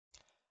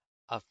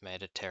I've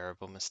made a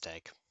terrible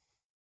mistake.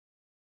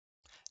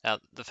 Now,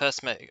 the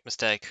first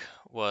mistake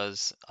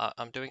was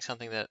I'm doing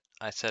something that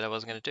I said I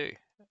wasn't going to do.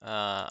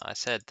 I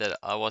said that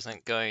I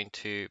wasn't going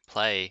to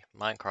play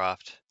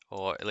Minecraft,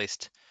 or at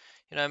least,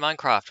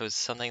 Minecraft was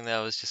something that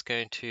I was just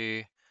going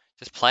to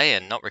just play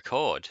and not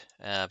record,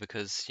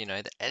 because,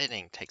 the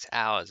editing takes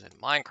hours and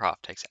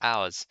Minecraft takes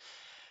hours,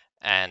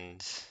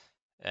 and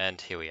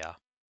here we are.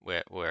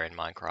 We're in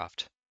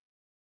Minecraft.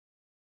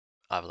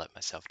 I've let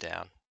myself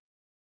down.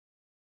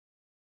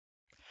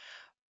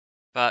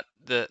 But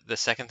the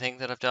second thing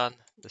that I've done,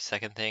 the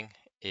second thing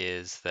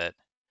is that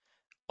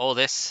all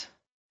this,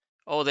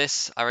 all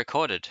this I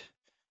recorded.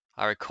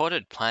 I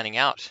recorded planning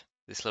out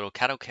this little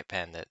cattle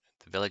pen that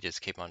the villagers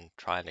keep on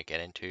trying to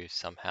get into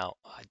somehow.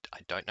 I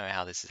don't know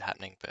how this is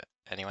happening, but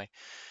anyway,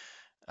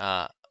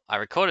 I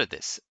recorded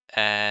this,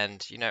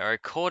 and I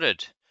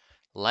recorded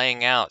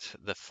laying out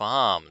the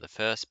farm, the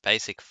first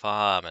basic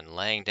farm, and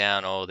laying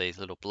down all these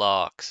little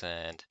blocks,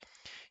 and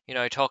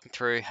talking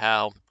through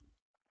how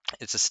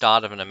it's the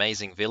start of an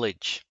amazing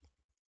village.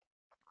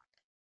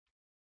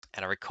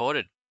 And I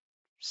recorded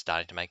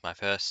starting to make my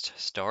first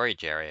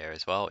storage area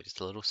as well, just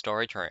a little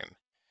storage room,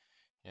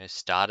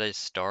 starter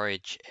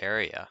storage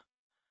area.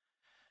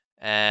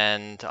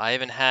 And I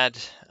even had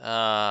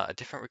a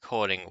different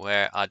recording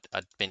where I'd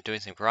been doing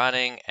some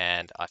grinding,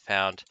 and I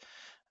found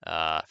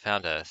a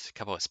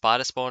couple of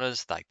spider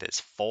spawners. Like there's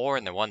 4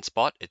 in the one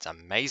spot. It's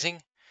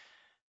amazing.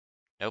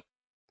 Nope.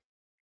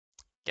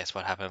 Guess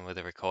what happened with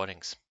the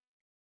recordings?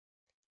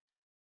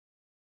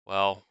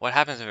 Well, what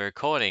happens with the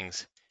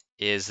recordings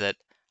is that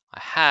I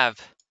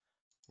have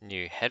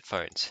new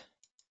headphones.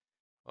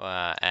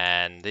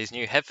 And these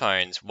new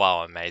headphones,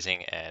 while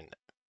amazing and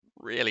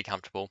really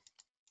comfortable,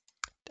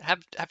 have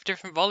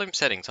different volume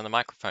settings on the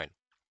microphone.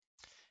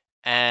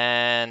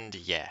 And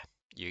yeah,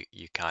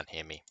 you can't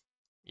hear me.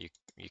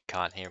 You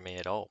can't hear me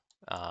at all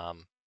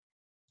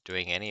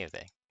doing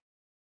anything.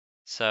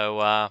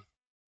 So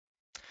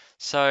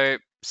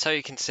so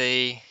you can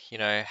see,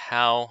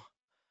 how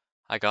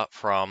I got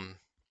from,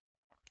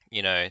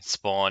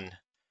 spawn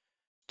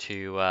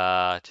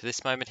to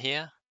this moment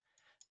here.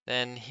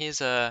 Then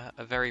here's a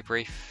very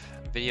brief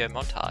video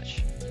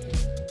montage.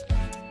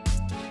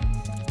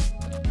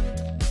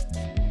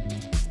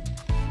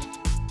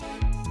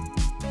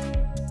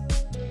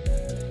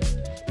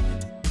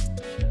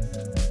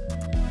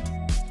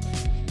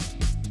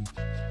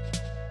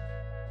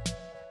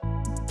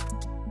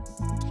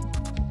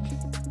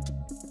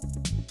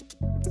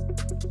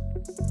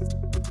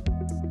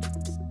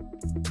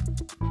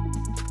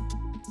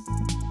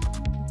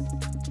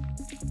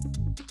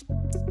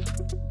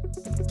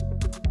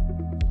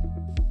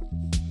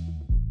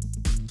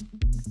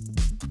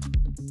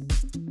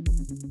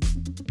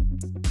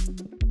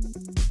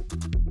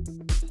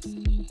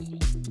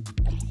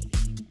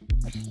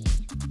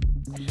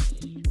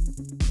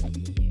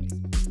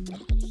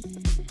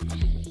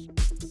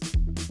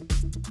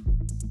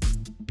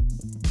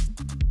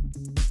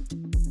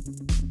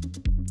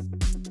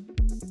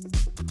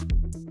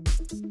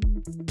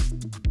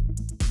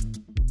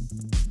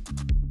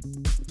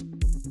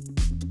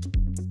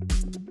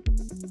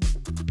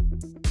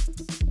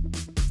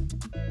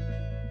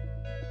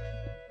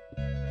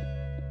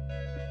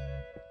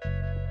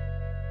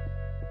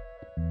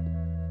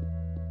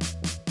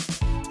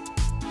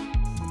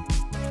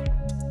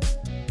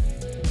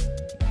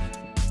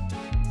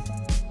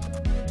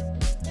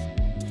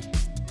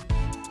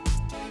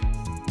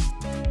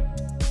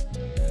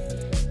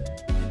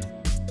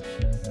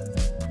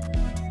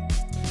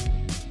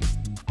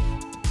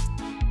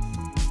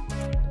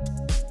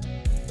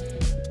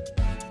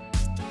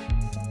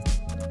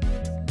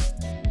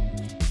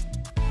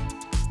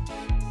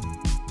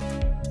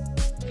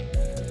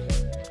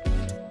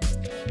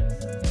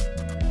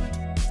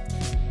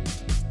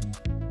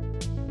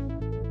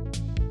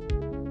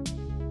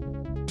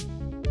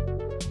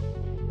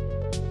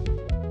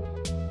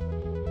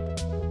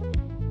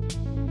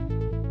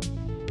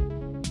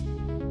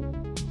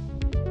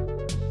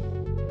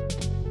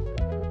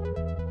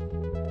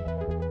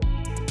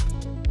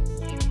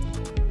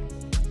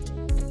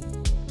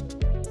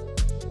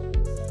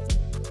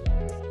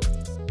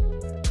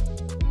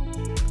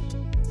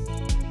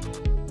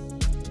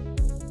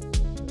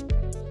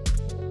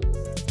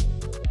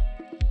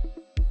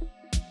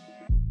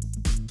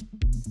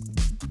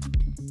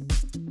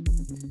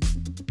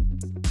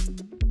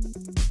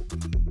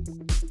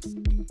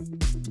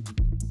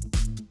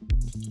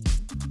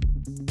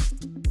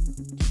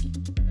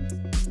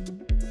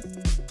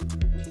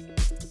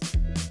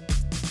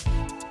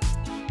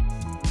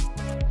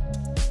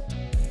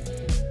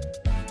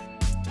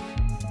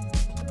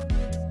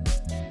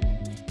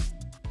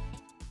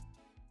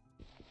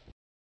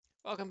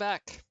 Welcome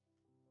back.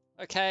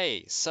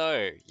 Okay,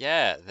 so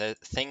yeah, the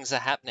things are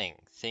happening.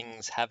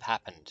 Things have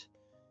happened.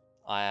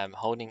 I am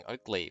holding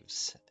oak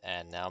leaves,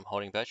 and now I'm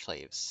holding birch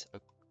leaves.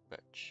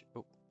 Birch.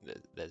 Oh,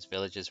 there's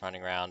villagers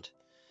running around,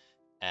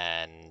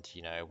 and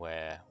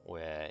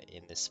we're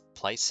in this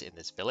place, in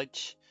this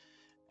village,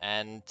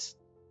 and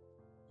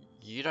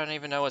You don't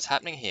even know what's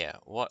happening here.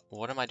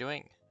 What am I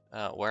doing?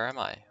 Where am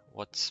I?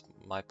 What's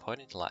my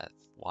point in life?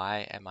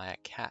 Why am I a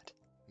cat?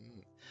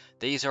 Hmm.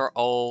 These are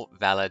all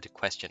valid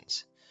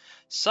questions.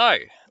 So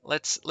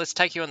let's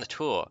take you on the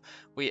tour.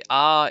 We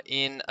are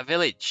in a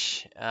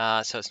village,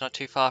 so it's not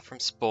too far from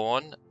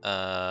spawn.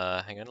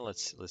 Hang on,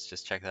 let's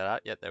just check that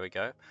out. Yep, there we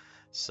go.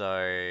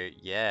 So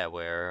yeah,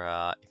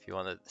 we're if you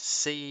wanted the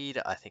seed,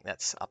 I think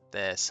that's up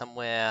there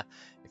somewhere.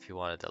 If you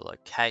wanted the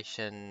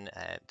location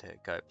and to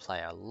go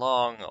play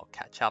along or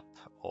catch up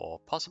or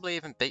possibly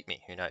even beat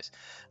me, who knows?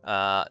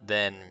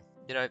 Then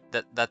you know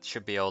that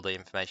should be all the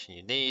information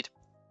you need.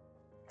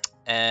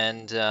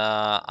 And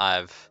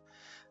I've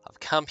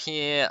come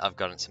here, I've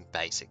gotten some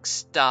basic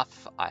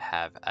stuff. I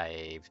have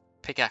a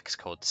pickaxe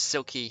called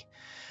Silky.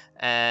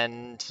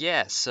 And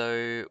yeah,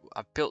 so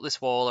I've built this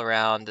wall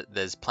around.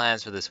 There's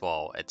plans for this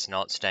wall. It's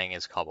not staying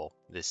as cobble.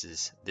 This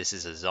is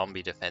a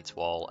zombie defense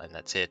wall, and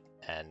that's it.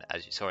 And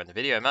as you saw in the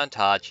video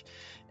montage,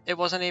 it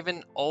wasn't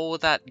even all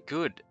that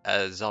good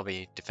a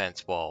zombie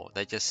defense wall.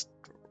 They just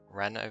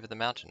ran over the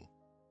mountain.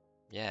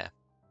 Yeah.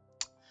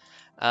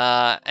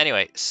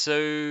 Anyway,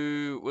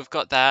 so we've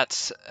got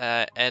that,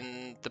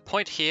 and the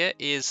point here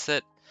is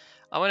that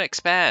I want to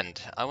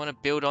expand. I want to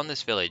build on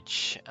this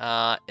village.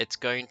 It's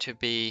going to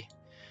be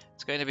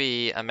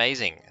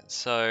amazing.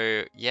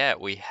 So yeah,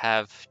 we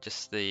have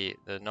just the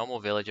normal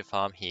villager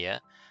farm here,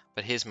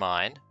 but here's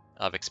mine.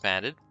 I've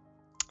expanded.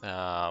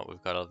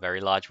 We've got a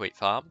very large wheat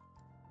farm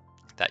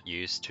that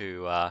used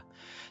to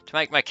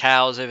make my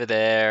cows over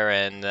there,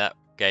 and that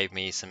gave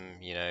me some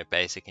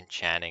basic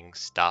enchanting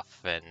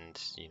stuff, and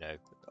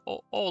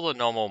all the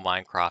normal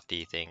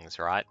Minecrafty things,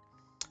 right?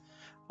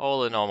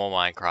 All the normal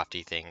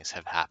Minecrafty things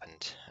have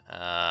happened.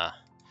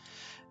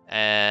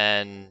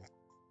 And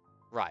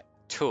right,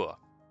 tour.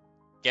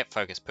 Get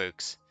focus,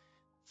 Pooks.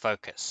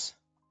 Focus.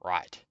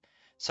 Right.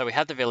 So we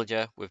have the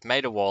villager, we've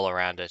made a wall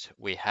around it,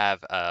 we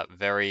have a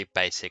very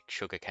basic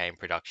sugarcane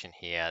production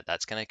here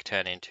that's going to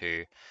turn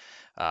into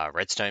a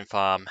redstone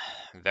farm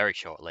very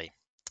shortly.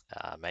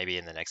 Maybe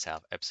in the next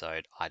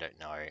episode, I don't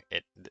know.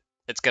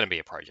 It's going to be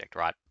a project,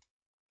 right?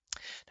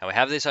 Now we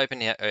have this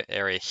open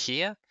area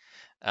here,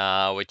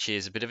 which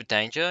is a bit of a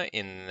danger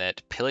in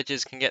that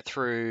pillagers can get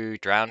through,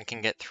 drown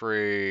can get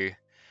through,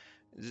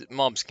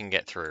 mobs can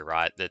get through,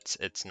 right?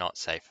 It's not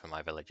safe for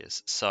my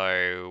villagers.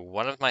 So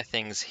one of my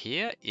things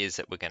here is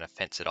that we're going to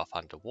fence it off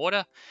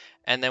underwater,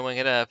 and then we're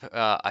going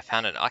to. I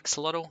found an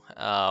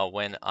axolotl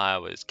when I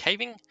was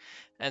caving,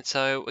 and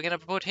so we're going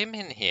to put him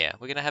in here.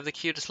 We're going to have the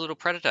cutest little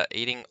predator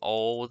eating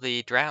all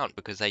the drowned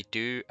because they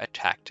do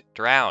attack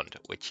drowned,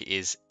 which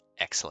is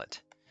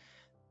excellent.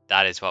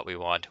 That is what we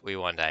want. We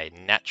want a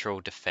natural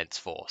defense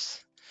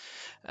force.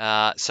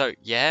 So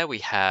yeah, we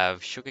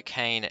have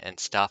sugarcane and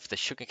stuff. The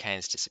sugarcane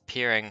is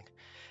disappearing.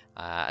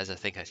 As I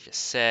think I just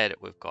said,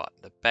 we've got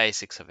the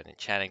basics of an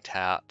enchanting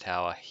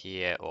tower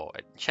here, or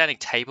enchanting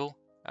table,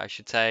 I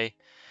should say.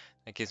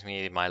 That gives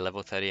me my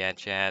level 30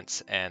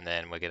 enchants, and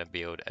then we're going to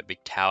build a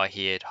big tower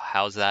here to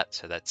house that.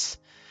 So that's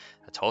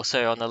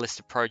also on the list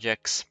of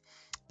projects.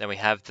 Then we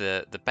have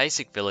the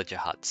basic villager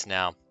huts.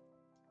 Now,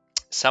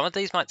 some of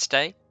these might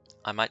stay.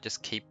 I might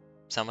just keep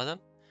some of them,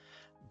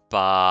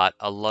 but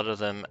a lot of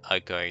them are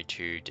going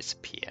to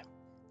disappear.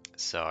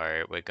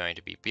 So we're going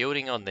to be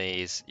building on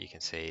these. You can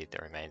see the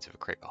remains of a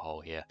creeper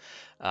hole here.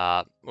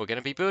 We're going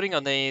to be building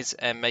on these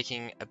and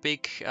making a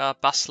big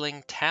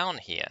bustling town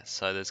here.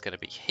 So there's going to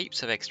be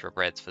heaps of extra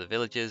breads for the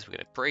villagers. We're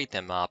going to breed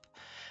them up,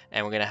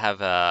 and we're going to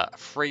have a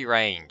free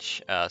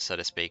range, so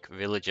to speak,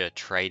 villager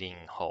trading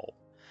hall.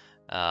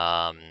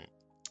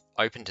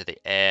 Open to the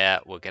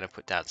air. We're going to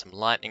put down some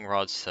lightning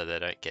rods so they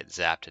don't get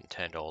zapped and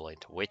turned all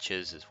into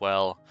witches as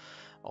well.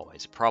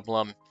 Always a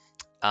problem.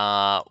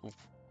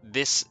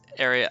 This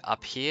area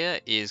up here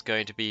is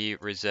going to be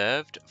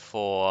reserved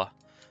for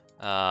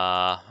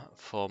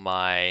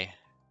my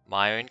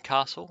own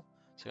castle.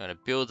 So I'm going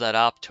to build that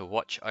up to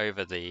watch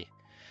over the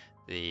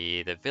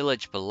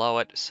village below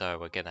it. So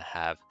we're going to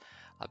have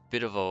a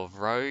bit of a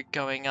road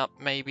going up,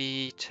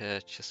 maybe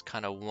to just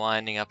kind of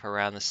winding up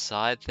around the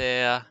side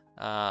there,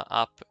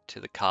 up to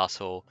the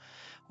castle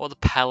or the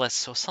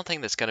palace or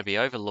something that's going to be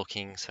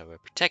overlooking. So we're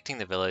protecting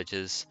the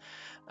villagers.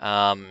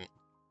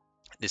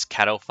 This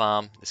cattle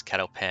farm, this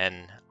cattle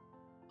pen,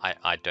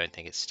 I don't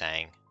think it's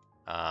staying.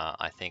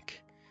 I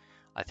think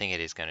it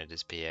is going to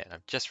disappear. And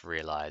I've just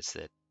realized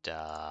that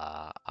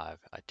I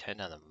turned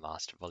down the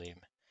master volume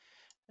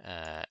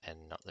and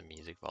not the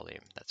music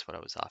volume. That's what I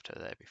was after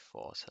there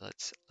before. So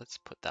let's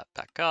put that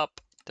back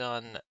up.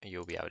 Done.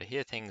 You'll be able to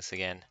hear things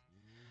again.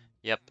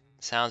 Yep,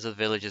 sounds of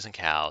villagers and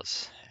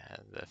cows.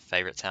 The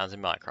favorite sounds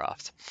in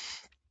Minecraft.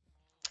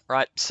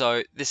 Right,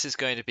 so this is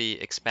going to be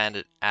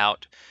expanded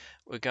out.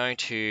 We're going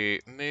to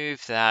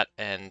move that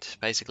and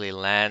basically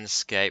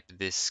landscape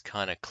this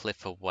kind of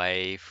cliff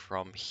away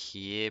from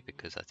here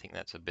because I think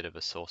that's a bit of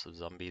a source of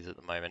zombies at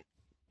the moment.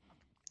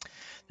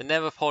 the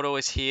nether portal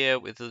is here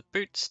with the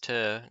boots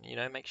to,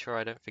 make sure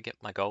I don't forget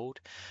my gold.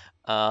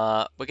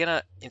 We're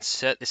gonna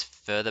insert this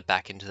further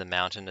back into the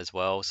mountain as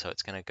well, so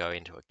it's gonna go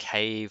into a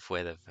cave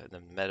where the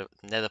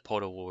nether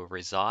portal will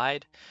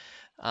reside.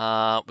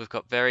 We've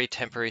got very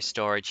temporary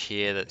storage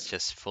here that's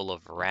just full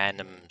of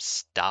random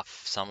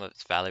stuff. Some of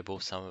it's valuable,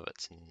 some of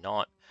it's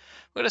not.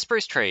 We've got a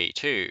spruce tree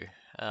too.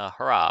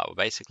 Hurrah! Well,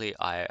 basically,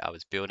 I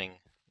was building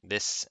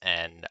this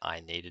and I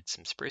needed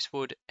some spruce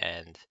wood,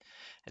 and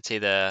it's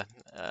either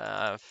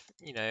a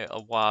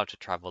while to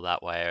travel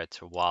that way or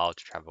it's a while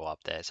to travel up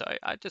there. So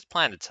I just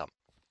planted some.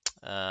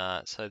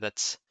 So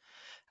that's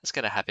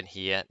going to happen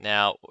here.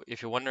 Now,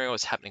 if you're wondering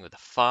what's happening with the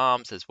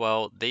farms as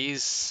well,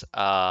 these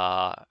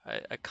are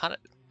kind of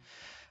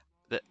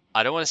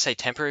I don't want to say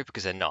temporary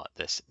because they're not.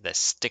 They're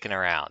sticking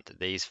around.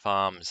 These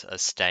farms are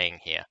staying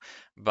here,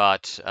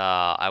 but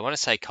I want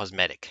to say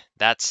cosmetic.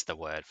 That's the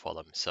word for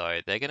them.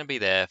 So they're going to be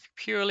there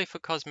purely for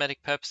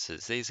cosmetic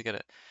purposes. These are going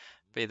to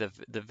be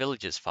the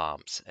villagers'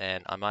 farms,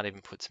 and I might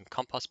even put some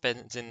compost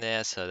bins in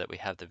there so that we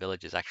have the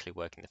villagers actually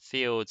working the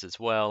fields as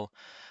well.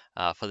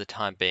 For the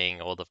time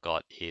being, all they've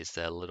got is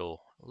their little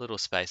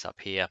space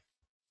up here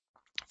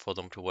for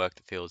them to work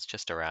the fields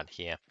just around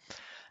here.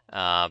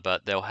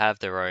 But they'll have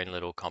their own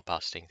little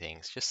composting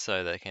things just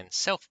so they can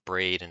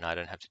self-breed and I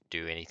don't have to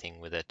do anything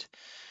with it.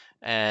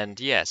 And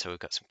yeah, so we've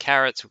got some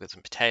carrots, we've got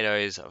some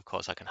potatoes. Of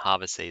course, I can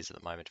harvest these at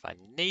the moment if I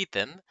need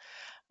them.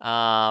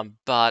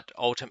 But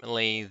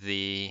ultimately,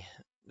 the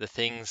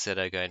things that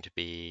are going to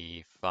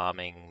be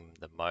farming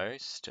the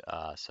most,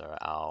 so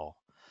our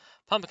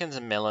pumpkins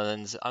and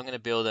melons, I'm going to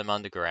build them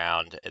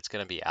underground. It's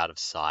going to be out of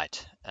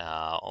sight,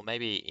 or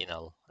maybe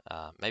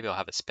maybe I'll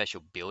have a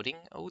special building.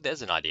 Oh,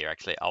 there's an idea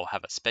actually. I'll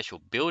have a special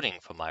building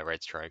for my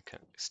redstone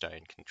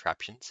stone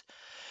contraptions.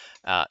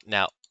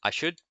 Now, I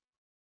should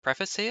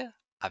preface here,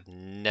 I've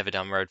never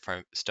done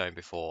redstone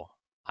before.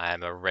 I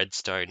am a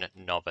redstone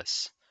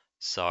novice,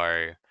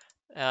 so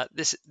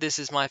this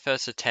is my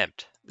first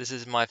attempt. This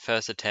is my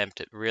first attempt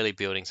at really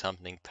building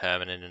something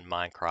permanent in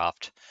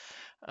Minecraft.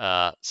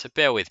 So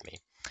bear with me.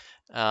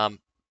 Um,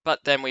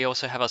 but then we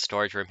also have our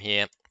storage room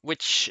here,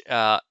 which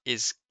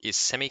is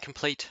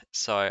semi-complete.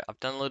 So I've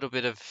done a little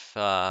bit of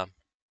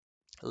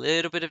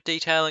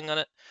detailing on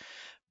it,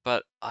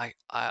 but I'm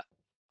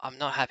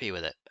not happy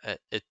with it.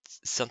 It's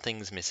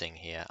something's missing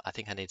here. I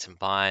think I need some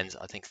vines.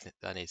 I think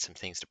I need some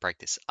things to break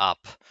this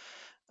up.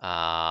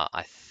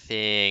 I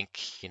think,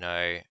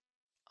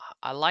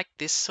 I like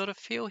this sort of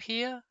feel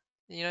here.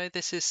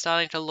 This is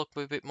starting to look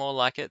a bit more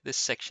like it, this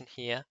section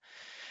here.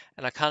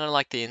 And I kind of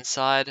like the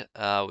inside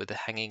with the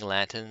hanging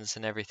lanterns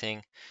and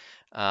everything.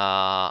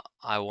 I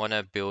want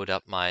to build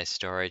up my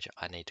storage.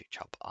 I need to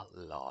chop a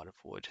lot of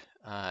wood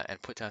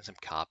and put down some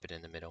carpet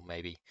in the middle,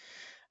 maybe.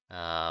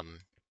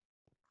 Um,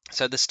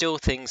 so there's still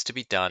things to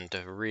be done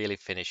to really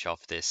finish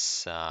off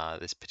this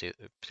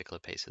particular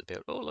piece of the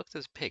build. Oh, look,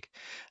 there's a pig.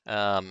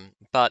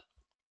 But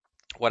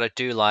what I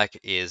do like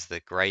is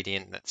the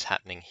gradient that's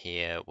happening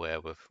here, where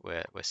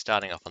we're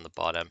starting off on the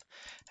bottom,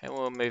 and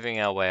we're moving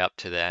our way up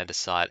to the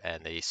andesite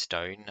and the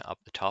stone up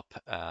the top,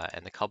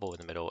 and the cobble in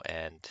the middle,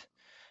 and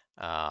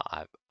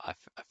I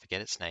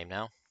forget its name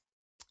now,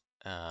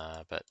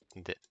 but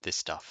this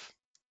stuff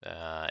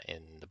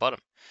in the bottom.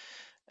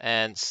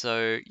 And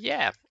so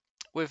yeah,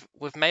 we've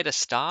made a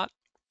start.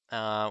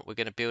 We're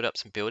going to build up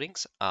some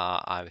buildings.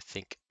 I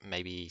think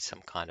maybe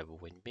some kind of a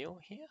windmill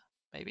here,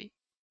 maybe.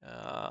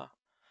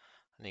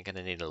 And you're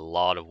going to need a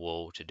lot of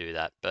wool to do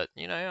that. But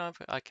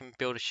I can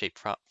build a sheep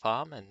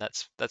farm, and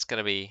that's going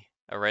to be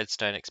a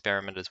redstone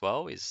experiment as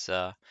well. Is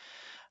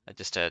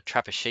just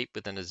trap a sheep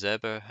with an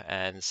azurba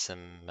and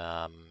some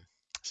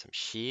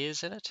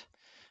shears in it.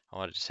 I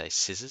wanted to say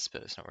scissors,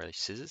 but it's not really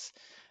scissors.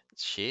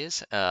 It's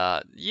shears.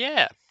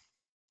 Yeah.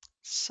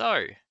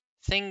 So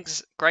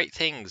great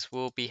things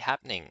will be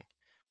happening.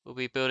 We'll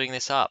be building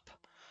this up,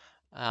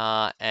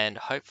 and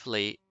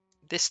hopefully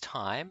this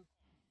time,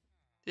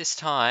 this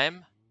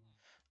time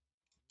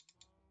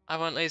I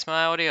won't lose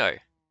my audio.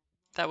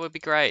 That would be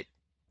great.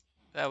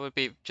 That would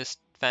be just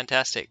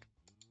fantastic.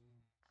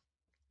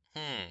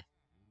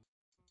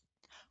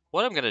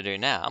 What I'm going to do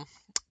now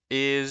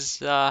is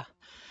go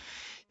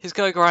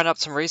grind up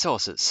some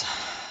resources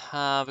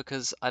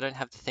because I don't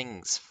have the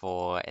things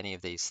for any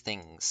of these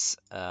things.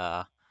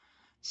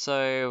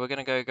 So we're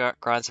going to go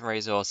grind some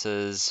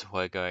resources.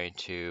 We're going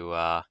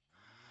to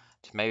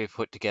maybe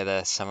put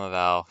together some of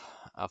our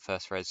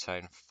first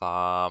redstone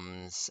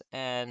farms,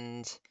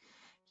 and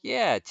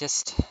yeah,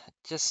 just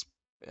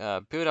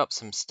build up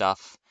some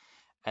stuff,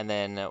 and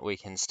then we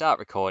can start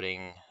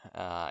recording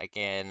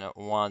again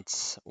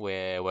once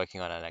we're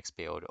working on our next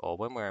build or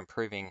when we're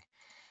improving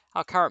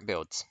our current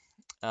builds.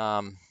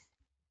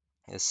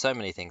 There's so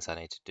many things I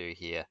need to do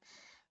here,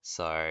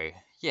 so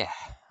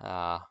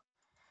yeah,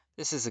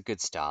 this is a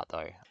good start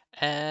though.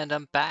 And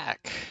I'm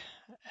back.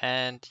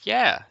 And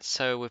yeah,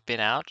 so we've been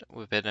about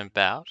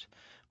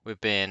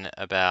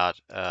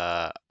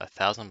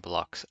 1,000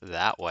 blocks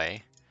that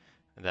way.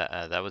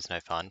 That was no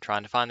fun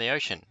trying to find the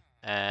ocean.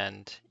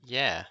 And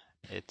yeah,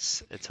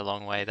 it's a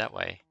long way that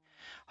way.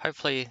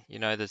 Hopefully,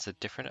 there's a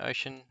different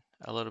ocean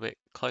a little bit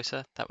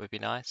closer. That would be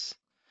nice.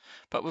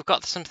 But we've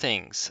got some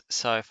things.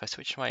 So if I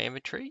switch to my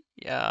inventory,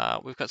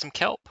 we've got some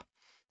kelp.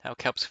 Now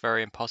kelp's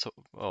very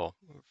impossible, or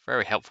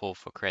very helpful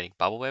for creating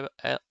bubble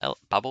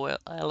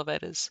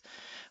elevators,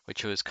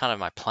 which was kind of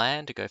my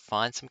plan to go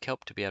find some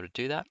kelp to be able to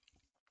do that.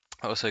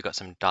 I also got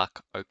some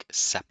dark oak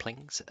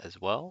saplings as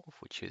well,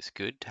 which is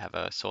good to have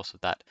a source of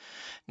that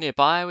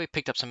nearby. We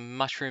picked up some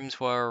mushrooms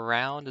were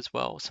around as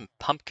well, some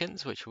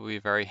pumpkins, which will be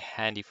very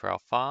handy for our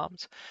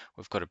farms.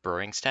 We've got a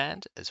brewing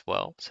stand as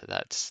well, so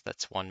that's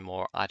one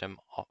more item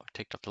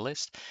ticked off the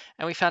list.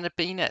 And we found a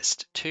bee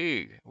nest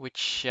too,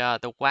 which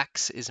the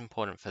wax is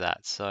important for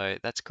that. So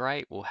that's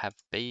great. We'll have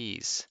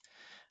bees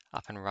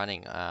up and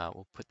running.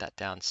 We'll put that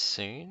down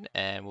soon,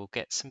 and we'll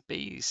get some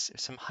bees,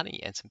 some honey,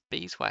 and some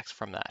beeswax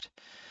from that.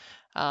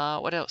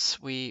 What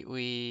else?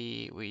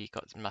 We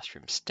got some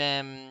mushroom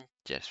stem,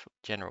 just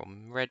general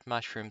red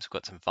mushrooms.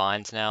 We've got some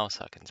vines now,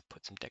 so I can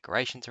put some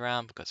decorations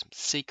around. We've got some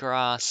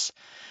seagrass.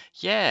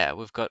 Yeah,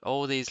 we've got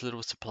all these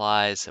little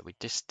supplies that we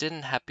just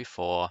didn't have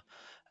before.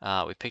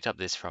 We picked up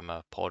this from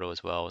a portal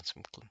as well, and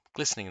some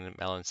glistening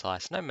melon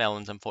slice. No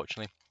melons,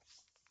 unfortunately.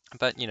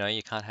 But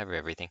you can't have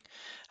everything.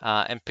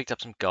 And picked up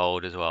some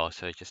gold as well,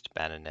 so just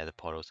abandoned nether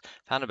portals.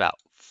 Found about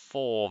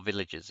 4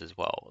 villages as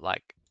well,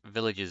 like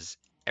villages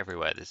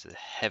everywhere. This is a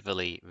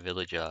heavily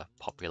villager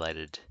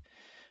populated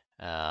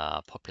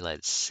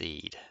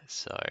seed.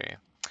 So,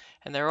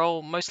 and they're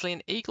all mostly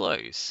in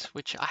igloos,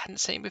 which I hadn't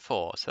seen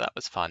before, so that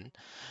was fun.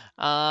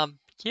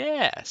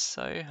 Yeah,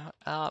 so,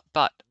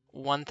 but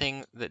one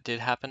thing that did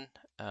happen,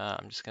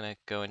 I'm just gonna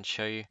go and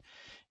show you,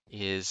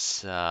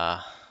 is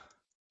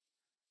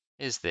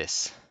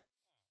this.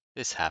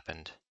 This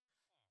happened.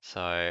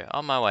 So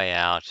on my way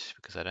out,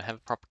 because I don't have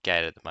a proper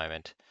gate at the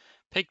moment,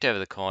 peeked over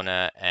the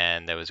corner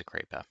and there was a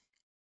creeper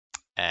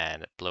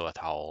and it blew a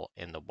hole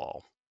in the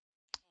wall.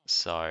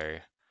 So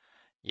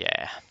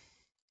yeah.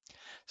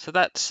 So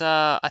that's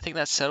I think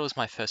that settles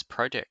my first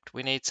project.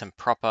 We need some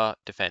proper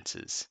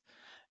defenses.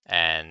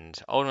 And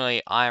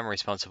ultimately I am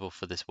responsible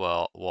for this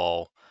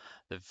wall.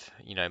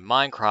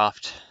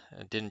 Minecraft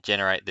didn't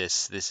generate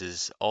this. This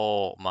is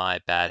all my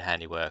bad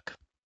handiwork.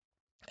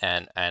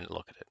 And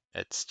look at it.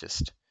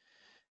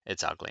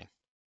 It's ugly.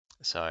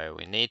 So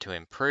we need to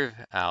improve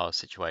our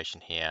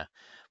situation here.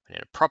 We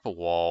need a proper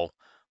wall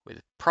with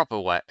a proper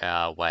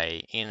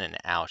way in and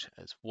out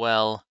as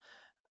well.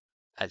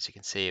 As you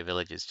can see, a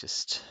villager's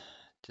just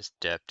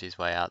derped his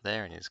way out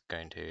there and is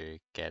going to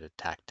get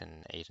attacked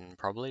and eaten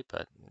probably,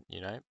 but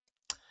it's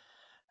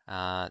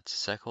a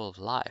circle of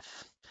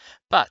life.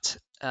 But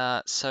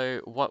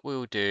so what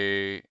we'll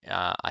do,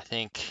 I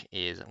think,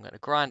 is I'm going to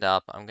grind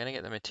up. I'm going to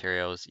get the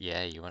materials.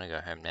 Yeah, you want to go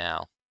home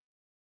now.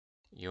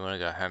 You want to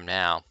go home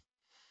now.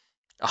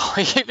 Oh,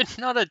 even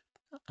not a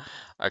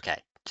Okay,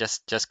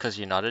 just because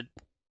you nodded,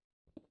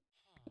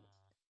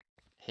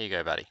 here you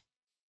go, buddy.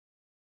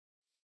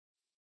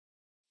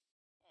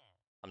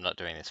 I'm not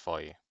doing this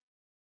for you.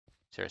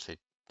 Seriously,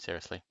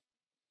 seriously.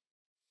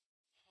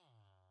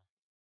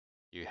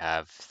 You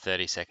have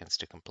 30 seconds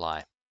to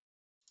comply.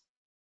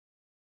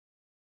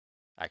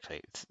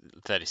 Actually,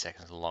 30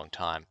 seconds is a long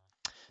time.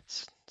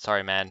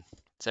 Sorry, man.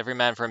 It's every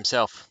man for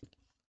himself.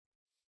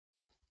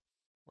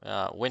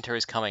 Winter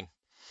is coming.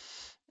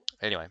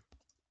 Anyway,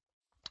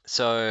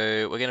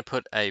 so we're going to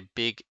put a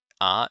big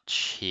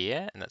arch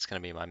here, and that's going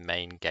to be my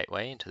main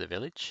gateway into the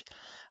village.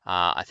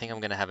 I think I'm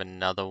going to have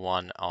another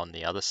one on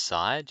the other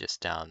side,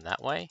 just down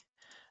that way.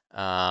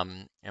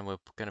 And we're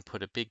going to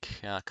put a big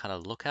kind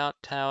of lookout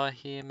tower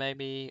here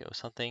maybe or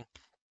something.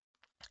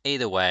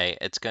 Either way,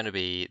 it's going to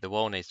be, the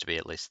wall needs to be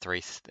at least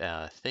 3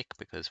 thick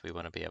because we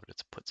want to be able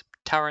to put some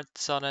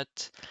turrets on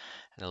it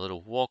and a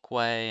little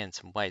walkway and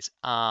some ways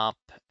up.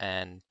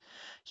 And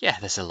yeah,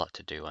 there's a lot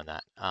to do on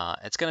that.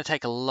 It's going to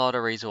take a lot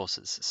of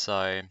resources.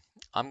 So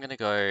I'm going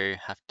to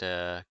have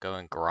to go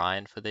and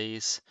grind for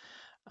these.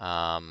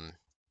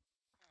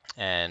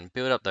 And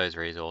build up those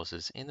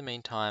resources. In the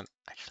meantime,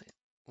 actually,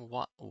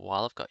 while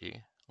I've got you,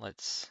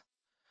 let's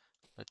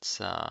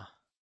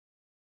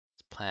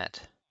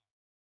plant.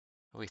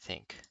 What do we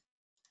think?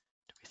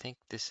 Do we think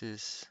this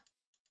is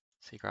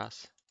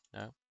seagrass?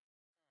 No.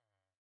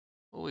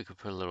 Oh, we could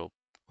put a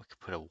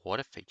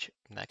water feature.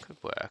 That could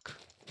work.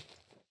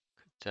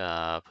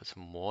 Could put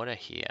some water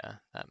here.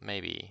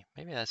 Maybe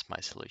that's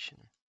my solution.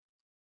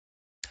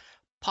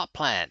 Pot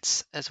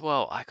plants as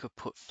well. I could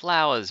put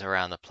flowers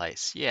around the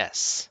place.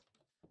 Yes.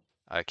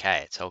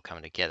 Okay, it's all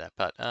coming together.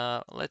 But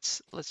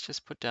let's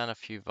just put down a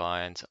few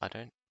vines. I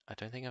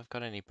don't think I've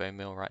got any bone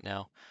meal right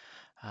now.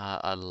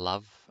 I'd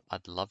love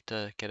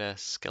to get a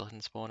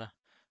skeleton spawner.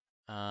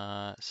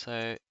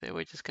 So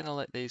we're just gonna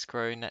let these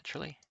grow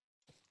naturally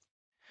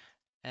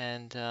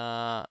and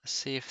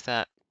see if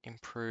that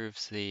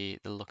improves the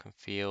look and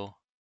feel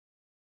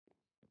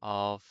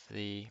of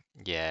the.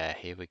 Yeah,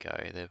 here we go.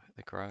 They're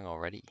growing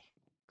already,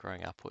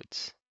 growing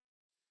upwards.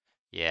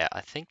 Yeah,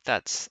 I think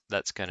that's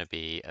going to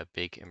be a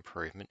big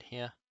improvement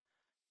here.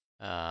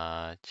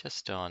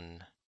 Just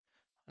on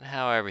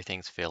how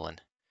everything's feeling.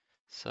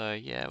 So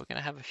yeah, we're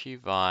gonna have a few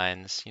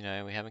vines. You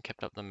know, we haven't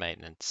kept up the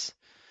maintenance,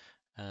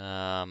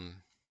 um,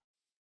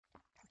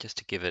 just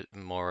to give it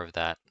more of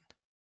that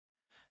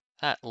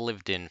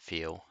lived-in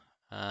feel.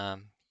 Yeah,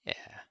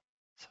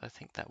 so I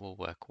think that will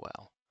work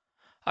well.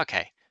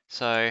 Okay,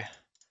 so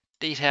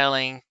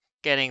detailing,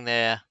 getting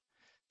there,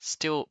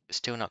 still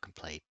not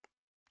complete.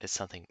 It's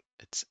something.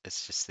 It's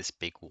just this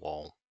big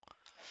wall.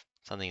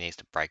 Something needs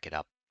to break it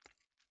up,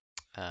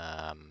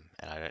 and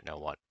I don't know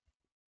what.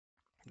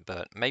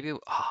 But maybe we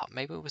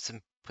put some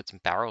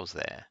barrels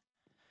there.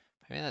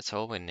 Maybe that's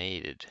all we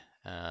needed.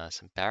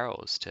 Some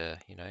barrels to,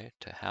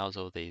 to house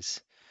all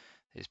these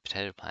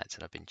potato plants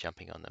that I've been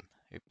jumping on them.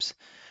 Oops.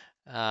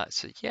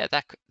 So yeah,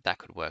 that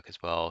could work as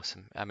well.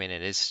 I mean,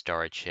 it is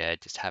storage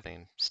shed, just having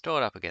them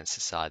stored up against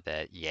the side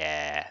there.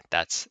 Yeah,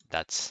 that's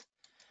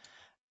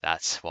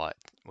what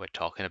we're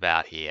talking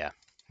about here.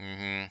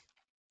 hmm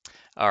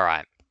All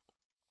right.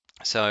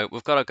 So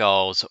we've got our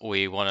goals.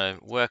 We want to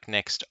work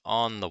next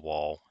on the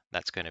wall.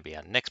 That's going to be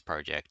our next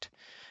project.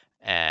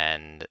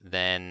 And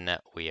then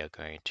we are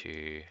going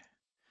to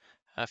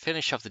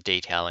finish off the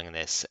detailing of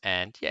this.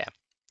 And yeah,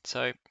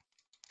 so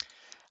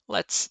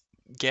let's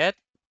get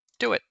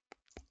to it.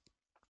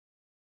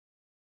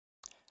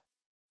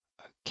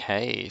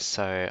 Okay,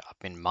 so I've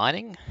been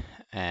mining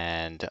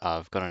and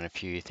I've gotten a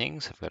few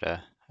things. I've got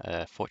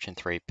a Fortune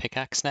 3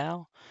 pickaxe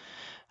now,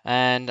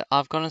 and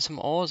I've gotten some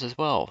ores as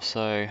well.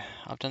 So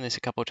I've done this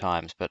a couple of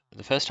times, but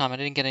the first time I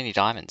didn't get any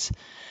diamonds.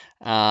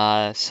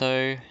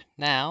 So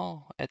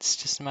now it's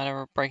just a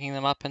matter of breaking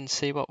them up and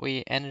see what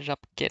we ended up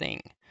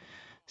getting.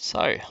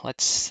 So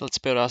let's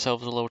build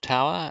ourselves a little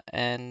tower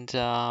and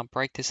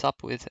break this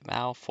up with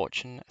our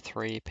Fortune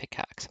 3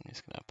 pickaxe. I'm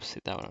just gonna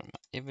sit that one in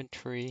my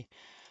inventory.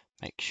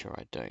 Make sure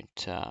I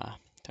don't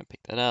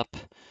pick that up.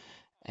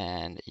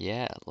 And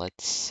yeah,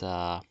 let's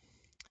go.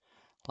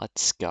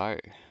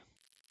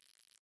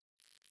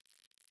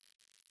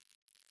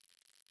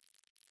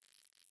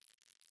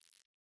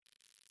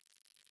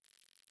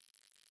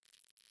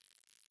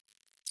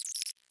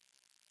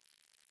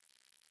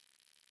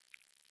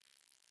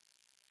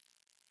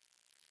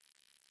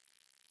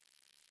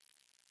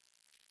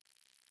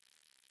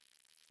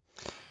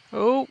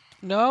 Oh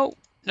no,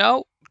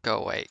 no, go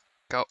away,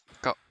 go,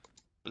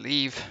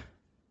 leave.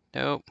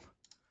 No,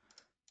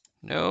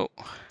 no,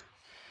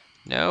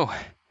 no.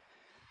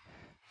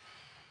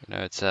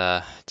 It's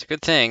a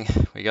good thing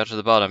we got to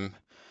the bottom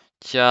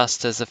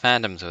just as the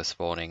phantoms were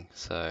spawning.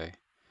 So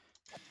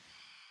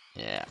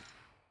yeah.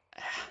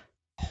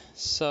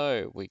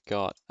 So we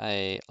got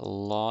a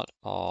lot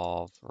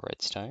of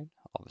redstone,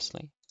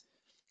 obviously,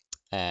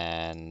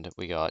 and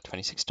we got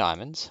 26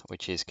 diamonds,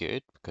 which is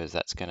good because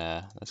that's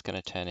gonna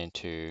turn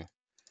into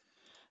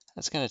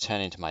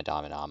my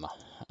diamond armor.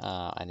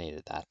 I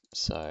needed that,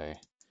 so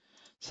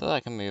that I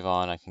can move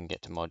on. I can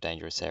get to more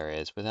dangerous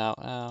areas without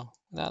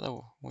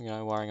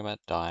worrying about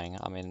dying.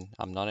 I mean,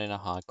 I'm not in a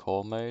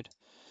hardcore mode,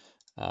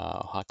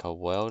 hardcore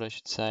world, I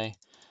should say.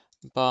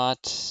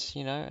 But,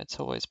 it's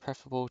always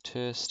preferable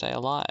to stay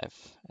alive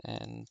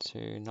and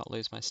to not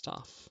lose my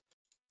stuff.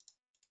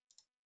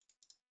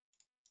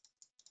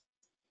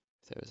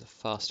 If there was a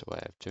faster way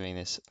of doing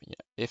this,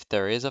 if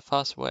there is a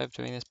faster way of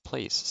doing this,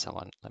 please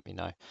someone let me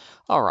know.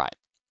 All right,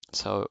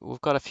 so we've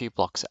got a few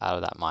blocks out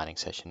of that mining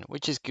session,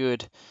 which is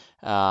good.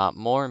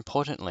 More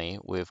importantly,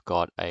 we've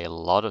got a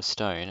lot of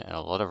stone and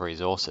a lot of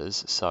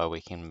resources, so we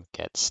can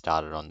get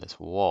started on this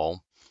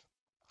wall.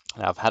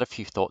 Now, I've had a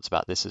few thoughts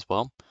about this as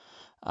well.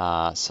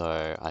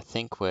 So I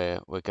think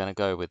we're going to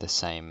go with the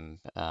same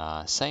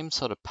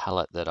sort of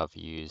palette that I've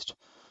used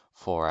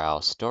for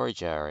our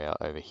storage area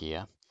over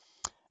here.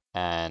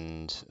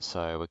 And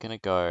so we're going to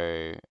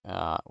go,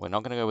 we're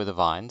not going to go with the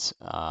vines.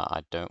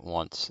 I don't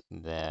want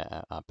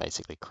there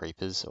basically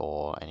creepers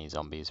or any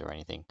zombies or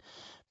anything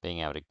being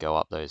able to go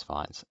up those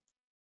vines.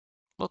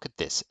 Look at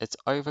this, it's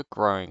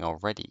overgrowing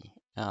already.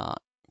 Can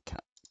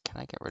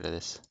I get rid of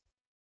this?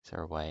 Is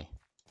there a way?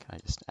 Can I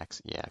just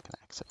exit? Yeah, I can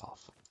exit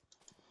off.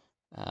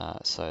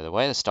 So the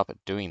way to stop it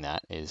doing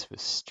that is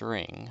with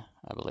string,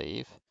 I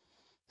believe.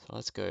 So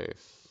let's go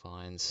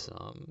find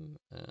some.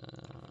 Yeah.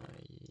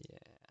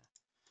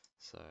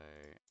 So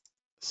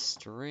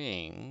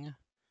string,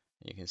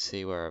 you can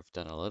see where I've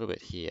done a little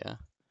bit here.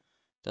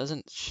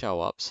 Doesn't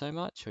show up so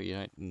much, or you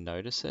don't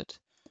notice it.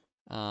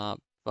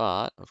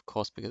 But of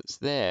course, because it's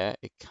there,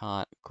 it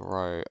can't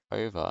grow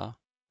over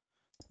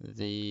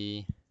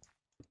the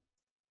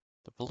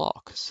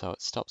block, so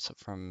it stops it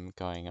from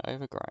going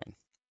overgrown.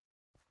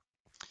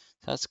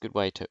 So that's a good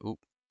way to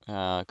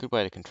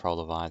control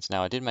the vines.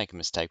 Now I did make a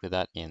mistake with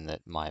that in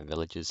that my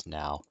villagers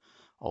now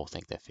all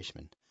think they're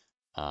fishermen.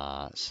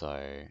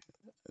 So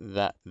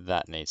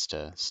that needs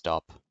to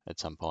stop at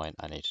some point.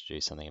 I need to do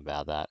something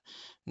about that.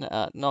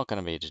 Not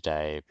going to be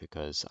today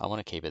because I want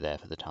to keep it there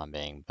for the time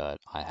being,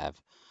 but I have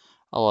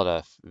a lot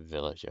of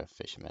villager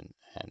fishermen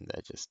and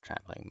they're just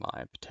trampling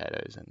my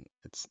potatoes and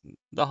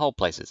the whole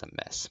place is a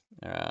mess.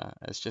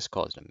 It's just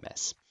caused a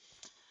mess.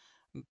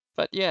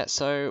 But yeah,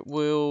 so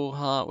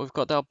we've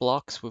got our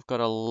blocks, we've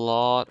got a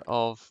lot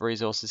of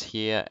resources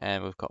here,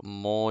 and we've got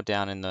more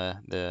down in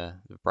the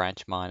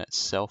branch mine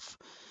itself.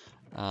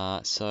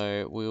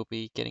 So we'll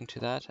be getting to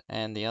that.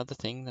 And the other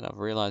thing that I've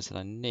realized that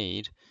I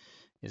need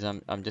is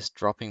I'm just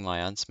dropping my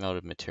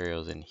unsmelted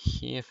materials in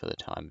here for the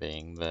time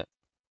being, but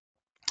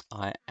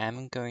I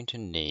am going to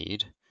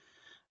need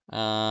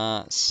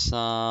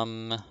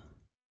some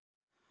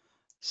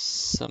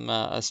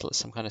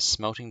kind of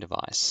smelting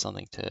device,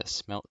 something to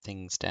smelt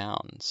things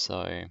down. So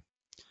I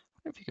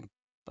wonder if you can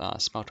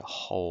smelt a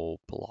whole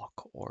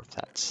block, or if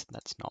that's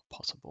not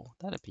possible.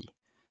 That'd be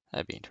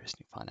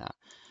interesting to find out.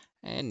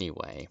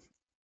 Anyway,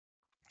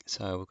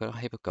 so we've got a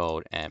heap of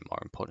gold and more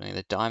importantly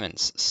the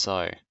diamonds.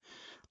 So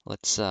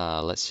let's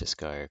just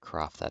go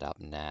craft that up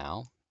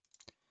now.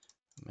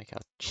 Make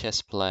our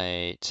chest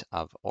plate.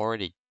 I've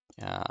already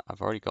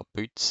got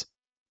boots.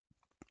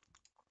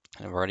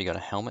 And I've already got a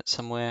helmet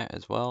somewhere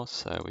as well,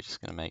 so we're just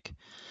going to make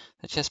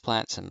the chest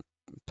plate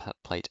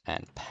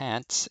and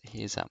pants.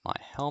 Here's up my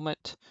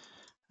helmet.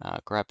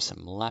 Grab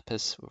some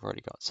lapis. We've already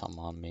got some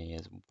on me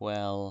as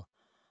well.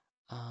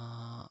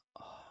 I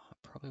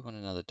probably want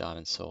another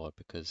diamond sword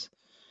because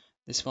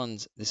this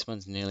one's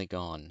nearly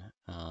gone.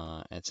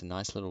 It's a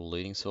nice little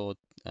looting sword.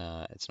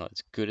 It's not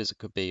as good as it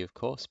could be, of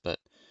course, but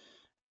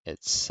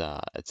it's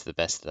the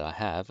best that I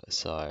have.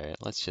 So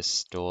let's just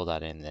store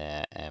that in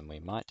there, and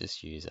we might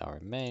just use our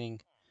remaining.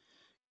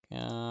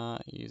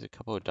 Use a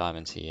couple of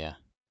diamonds here.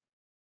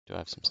 Do I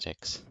have some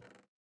sticks?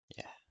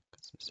 Yeah,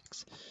 got some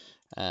sticks.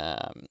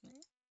 Um,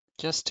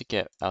 just to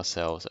get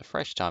ourselves a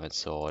fresh diamond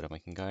sword, and we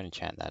can go and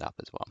enchant that up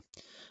as well.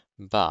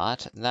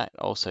 But that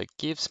also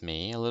gives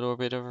me a little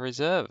bit of a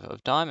reserve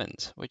of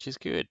diamonds, which is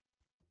good.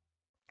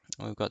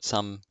 We've got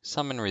some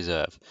in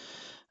reserve,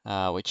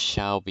 which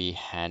shall be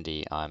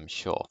handy, I'm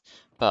sure.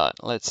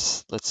 But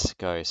let's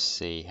go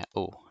see.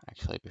 Oh,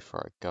 actually,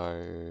 before I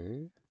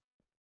go,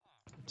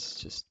 let's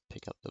just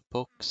pick up the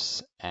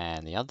books.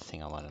 And the other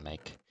thing I want to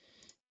make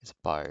is a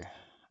bow.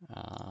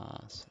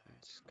 So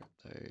just got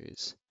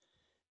those,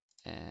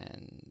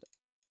 and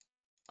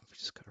I've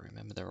just got to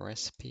remember the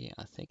recipe.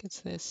 I think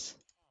it's this.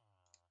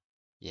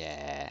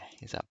 Yeah,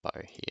 here's our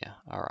bow here.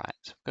 All right,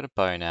 so we've got a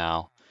bow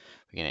now.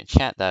 We can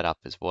enchant that up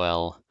as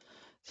well.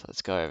 So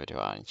let's go over to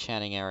our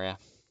enchanting area.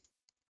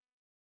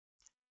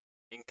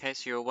 In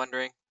case you were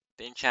wondering,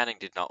 the enchanting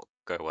did not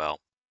go well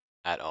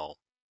at all.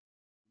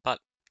 But,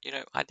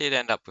 I did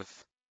end up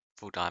with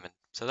full diamond.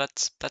 So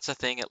that's a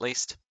thing at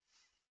least.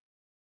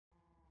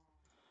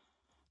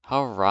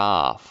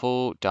 Hurrah,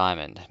 full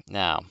diamond.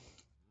 Now,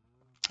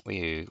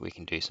 we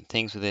can do some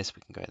things with this.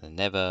 We can go to the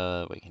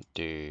Nether. We can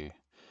do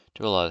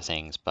a lot of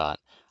things. But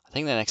I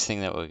think the next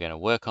thing that we're going to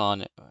work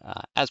on,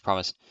 as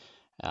promised,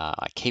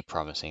 I keep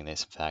promising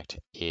this, in fact,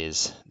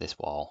 is this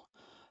wall.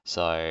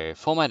 So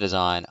for my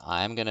design,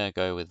 I am going to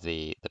go with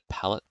the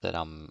palette that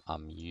I'm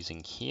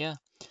using here,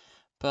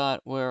 but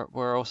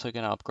we're also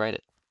going to upgrade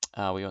it.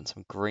 We want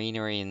some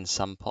greenery in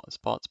some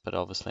spots, but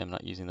obviously I'm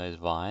not using those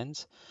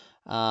vines.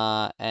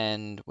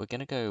 And we're going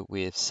to go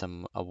with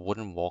a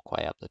wooden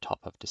walkway up the top.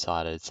 I've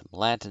decided some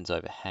lanterns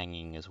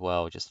overhanging as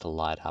well, just to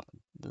light up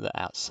the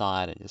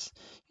outside and just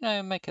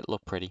make it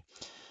look pretty.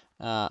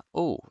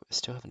 Oh,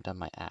 still haven't done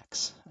my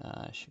axe.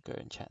 I should go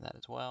and chat that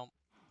as well.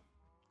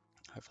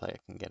 Hopefully I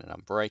can get an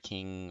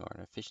unbreaking or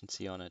an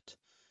efficiency on it.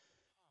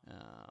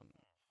 Um,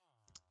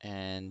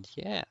 and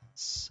yeah,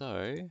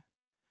 so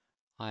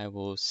I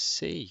will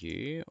see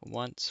you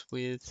once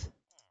we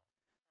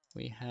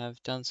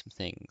have done some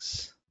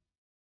things.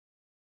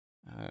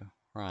 Oh,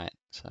 right.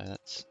 So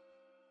that's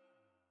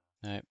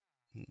nope,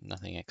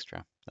 nothing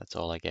extra. That's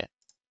all I get.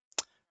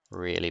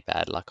 Really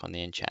bad luck on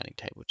the enchanting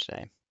table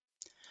today.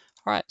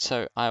 All right,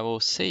 so I will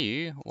see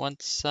you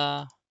once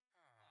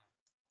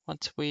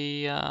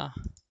we have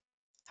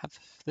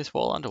this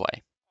wall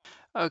underway.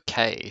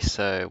 Okay,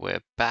 so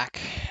we're back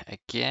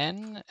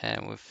again,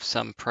 and with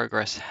some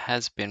progress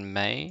has been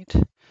made.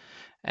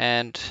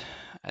 And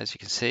as you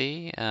can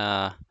see,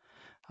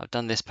 I've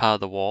done this part of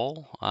the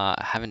wall.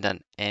 I haven't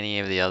done any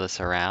of the other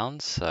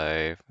surrounds,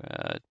 so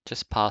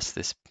just past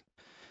this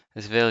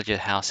villager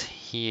house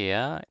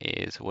here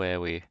is where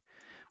we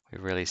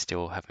really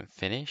still haven't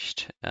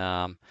finished.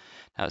 Now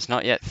it's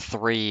not yet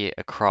 3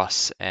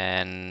 across,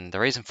 and the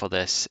reason for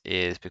this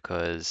is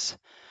because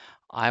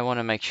I want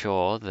to make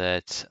sure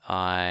that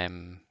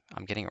I'm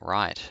getting it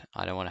right.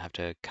 I don't want to have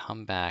to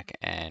come back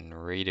and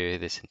redo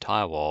this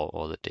entire wall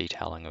or the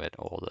detailing of it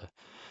or the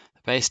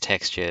base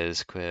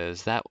textures,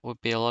 because that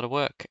would be a lot of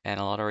work and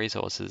a lot of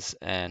resources.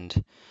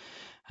 And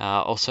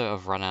also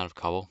I've run out of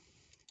cobble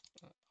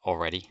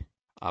already.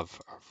 I've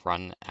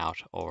run out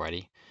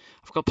already.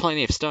 I've got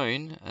plenty of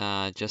stone,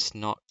 just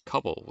not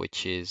cobble,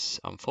 which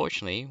is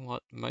unfortunately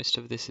what most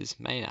of this is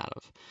made out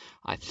of.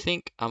 I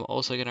think I'm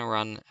also going to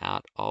run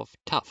out of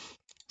tuff.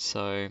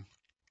 So,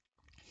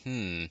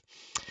 um,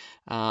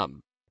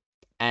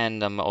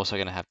 and I'm also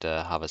going to have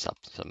to harvest up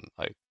some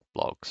oak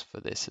logs for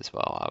this as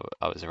well.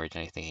 I was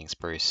originally thinking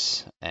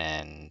spruce,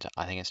 and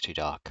I think it's too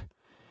dark.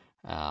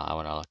 I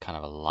want a kind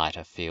of a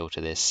lighter feel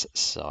to this,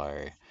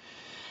 so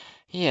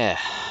Yeah,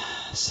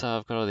 so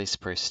I've got all these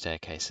spruce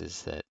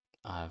staircases that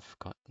I've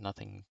got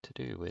nothing to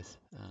do with,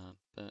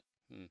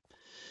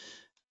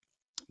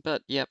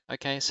 but yep,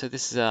 okay, so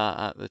this is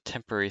the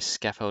temporary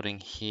scaffolding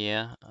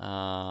here,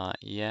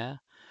 yeah,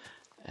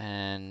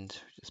 and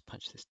just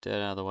punch this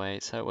dirt out of the way.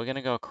 So we're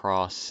gonna go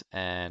across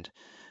and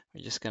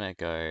we're just gonna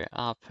go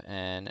up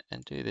and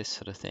do this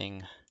sort of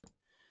thing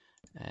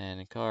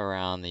and go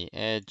around the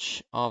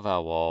edge of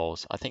our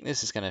walls. I think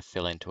this is gonna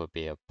fill into a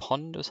beer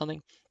pond or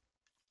something.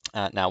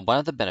 Now, one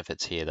of the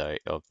benefits here, though,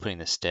 of putting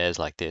the stairs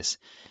like this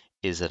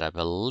is that I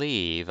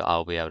believe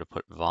I'll be able to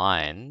put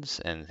vines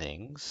and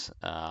things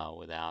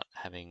without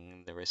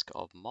having the risk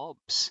of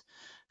mobs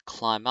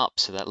climb up.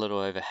 So that little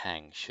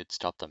overhang should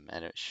stop them,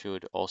 and it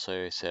should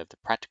also serve the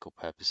practical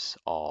purpose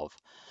of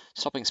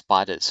stopping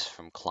spiders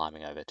from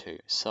climbing over too.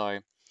 So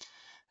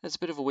there's a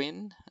bit of a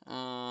win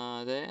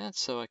there.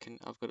 So I've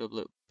got a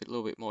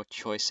little bit more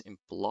choice in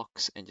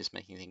blocks and just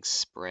making things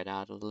spread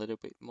out a little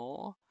bit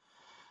more.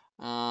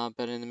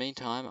 But in the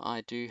meantime,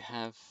 I do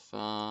have,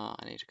 I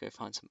need to go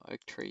find some oak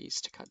trees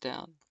to cut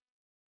down.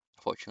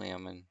 Fortunately,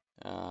 I'm in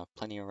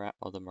plenty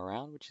of them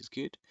around, which is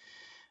good.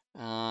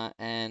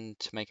 And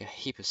to make a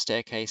heap of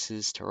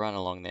staircases to run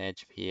along the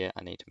edge of here,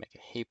 I need to make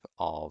a heap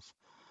of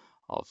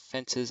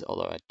fences,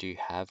 although I do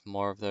have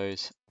more of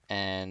those.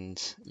 And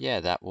yeah,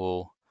 that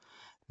will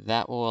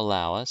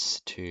allow us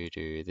to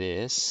do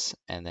this,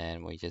 and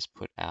then we just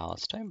put our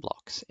stone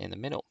blocks in the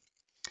middle.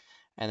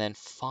 And then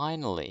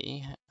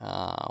finally,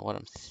 what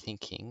I'm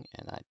thinking,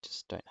 and I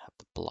just don't have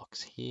the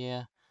blocks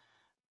here,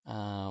 we're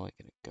going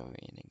to go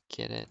in and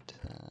get it.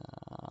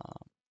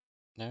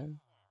 No.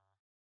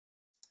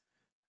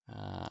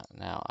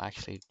 Now, I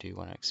actually do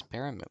want to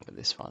experiment with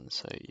this one,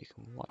 so you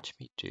can watch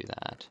me do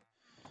that.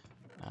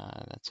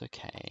 That's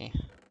okay.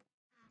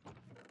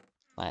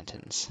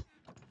 Lanterns.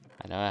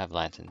 I know I have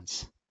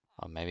lanterns.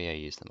 Or maybe I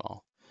use them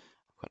all.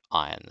 I've got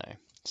iron though,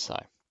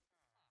 so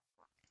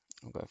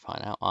we'll go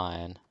find our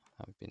iron.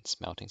 I've been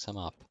smelting some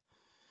up.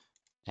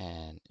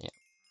 And yeah,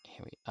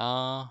 here we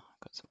are.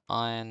 Got some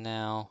iron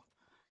now.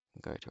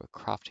 Go to a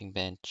crafting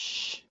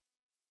bench.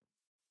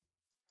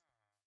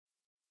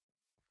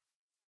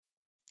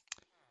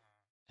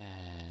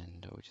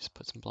 And we'll just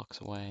put some blocks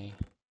away.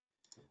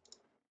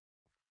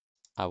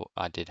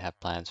 I did have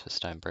plans for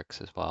stone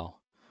bricks as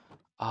well.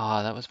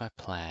 Ah, that was my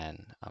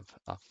plan.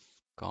 I've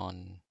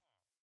gone,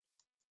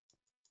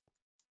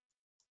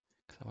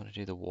 because I want to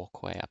do the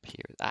walkway up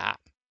here. Ah,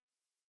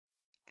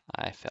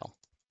 I fell.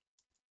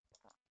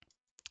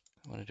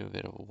 I want to do a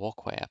bit of a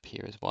walkway up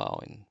here as well,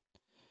 and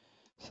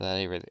so that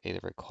either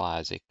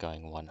requires it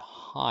going one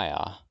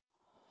higher,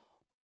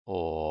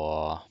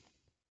 or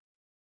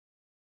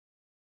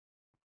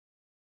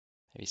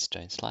maybe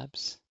stone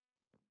slabs.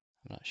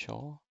 I'm not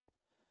sure.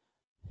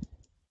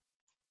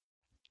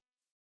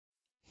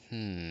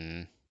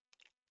 Hmm.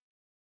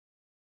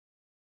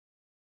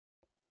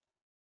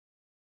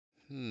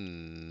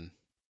 Hmm.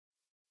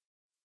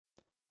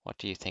 What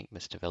do you think,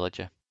 Mr.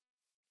 Villager?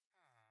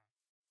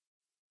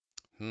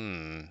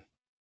 Hmm.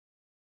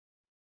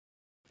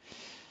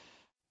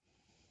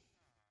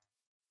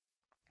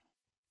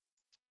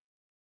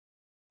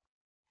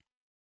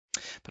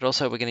 But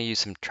also we're going to use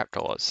some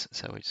trapdoors.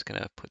 So we're just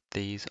going to put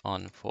these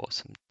on for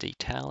some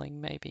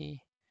detailing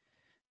maybe.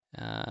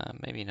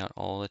 Maybe not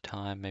all the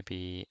time.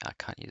 Maybe I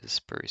can't use a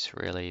spruce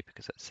really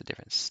because that's a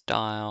different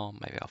style.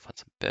 Maybe I'll find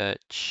some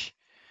birch.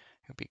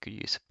 It would be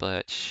good use of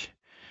birch.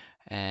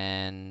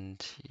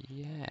 And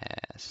yeah,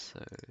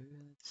 so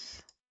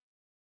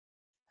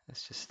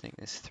let's just think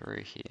this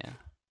through here.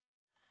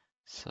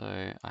 So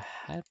I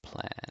had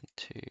planned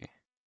to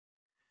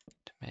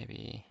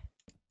maybe,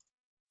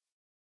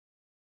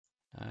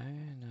 no,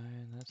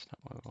 that's not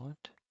what we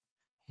want.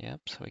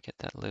 Yep, so we get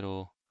that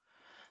little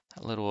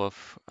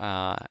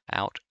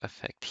out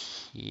effect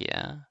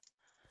here.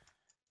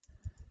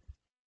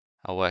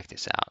 I'll work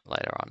this out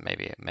later on.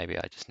 Maybe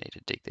I just need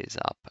to dig these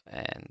up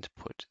and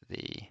put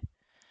the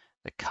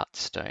cut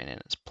stone in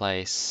its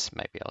place.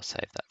 Maybe I'll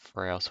save that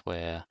for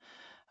elsewhere.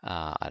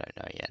 I don't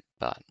know yet,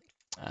 but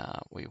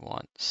we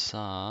want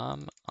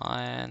some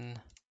iron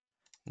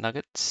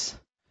nuggets,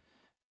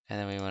 and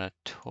then we want a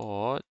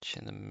torch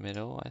in the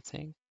middle, I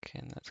think,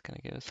 and that's going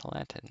to give us a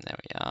lantern. There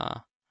we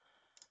are.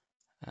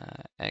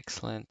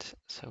 Excellent.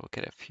 So we'll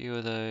get a few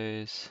of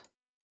those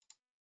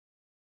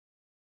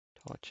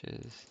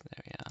torches.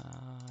 There we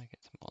are.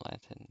 Get some more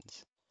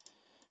lanterns.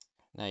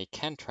 Now you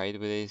can trade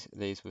with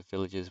these with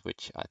villagers,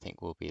 which I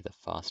think will be the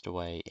faster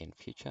way in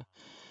future.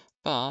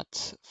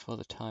 But for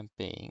the time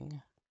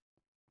being,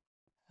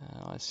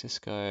 let's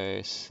just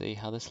go see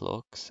how this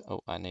looks.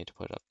 Oh, I need to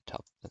put it up the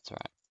top. That's all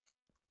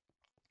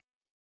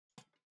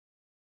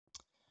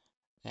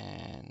right.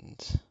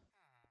 And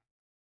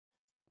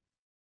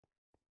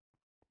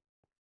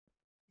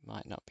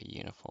might not be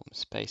uniform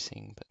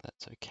spacing, but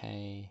that's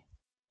okay.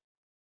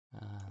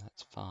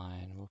 That's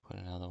fine. We'll put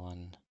another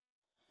one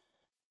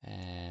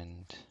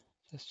and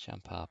just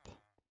jump up.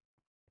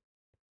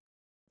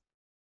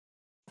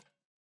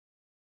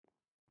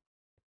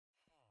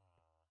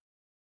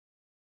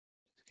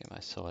 get my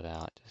sword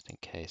out just in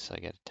case I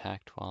get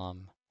attacked while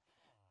I'm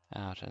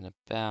out and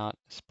about,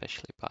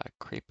 especially by a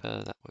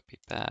creeper. That would be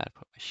bad.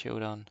 Put my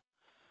shield on.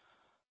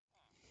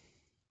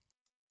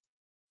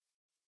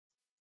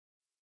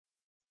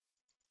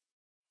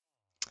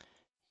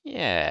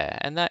 Yeah,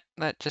 and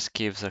that just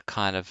gives a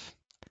kind of,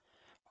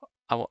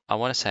 I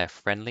want to say a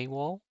friendly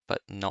wall,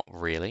 but not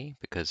really,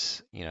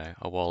 because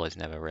a wall is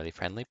never really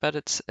friendly. But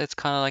it's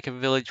kind of like a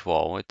village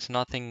wall. It's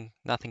nothing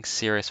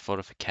serious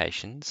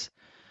fortifications,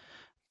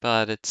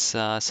 but it's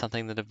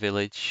something that a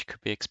village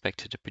could be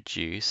expected to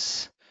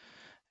produce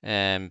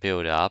and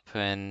build up.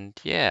 And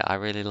yeah, I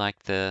really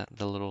like the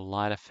little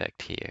light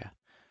effect here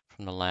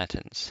from the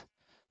lanterns.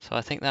 So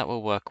I think that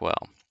will work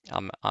well.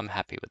 I'm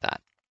happy with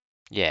that.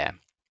 Yeah.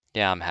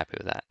 Yeah, I'm happy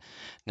with that.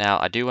 Now,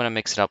 I do want to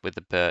mix it up with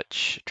the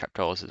birch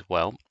trapdoors as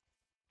well,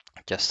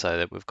 just so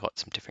that we've got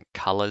some different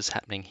colors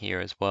happening here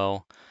as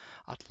well.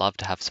 I'd love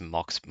to have some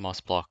moss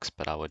blocks,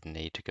 but I would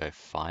need to go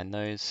find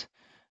those.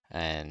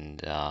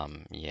 And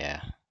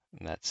yeah,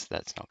 that's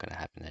not going to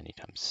happen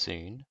anytime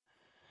soon.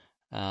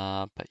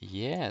 But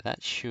yeah,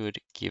 that should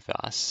give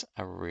us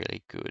a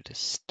really good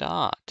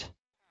start.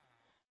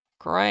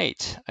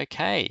 Great.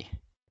 Okay.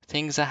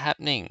 Things are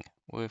happening.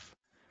 With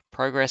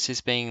progress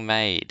is being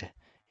made.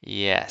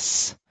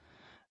 Yes.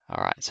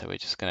 All right, so we're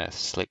just going to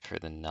sleep through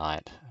the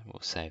night.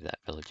 We'll save that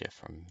villager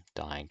from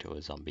dying to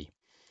a zombie.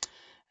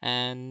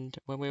 And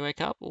when we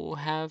wake up, we'll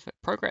have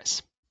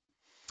progress.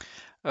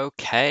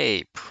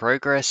 Okay,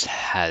 progress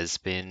has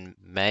been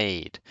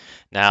made.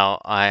 Now,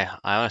 I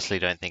honestly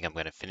don't think I'm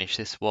going to finish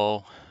this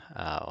wall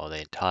or the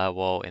entire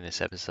wall in this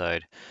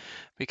episode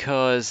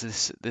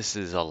because this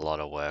is a lot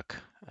of work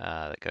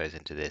that goes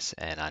into this,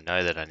 and I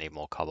know that I need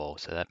more cobble,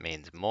 so that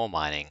means more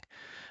mining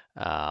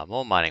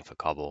for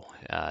cobble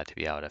to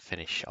be able to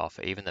finish off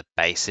even the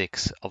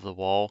basics of the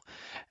wall,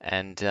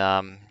 and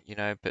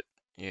but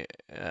yeah,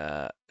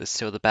 there's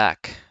still the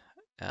back.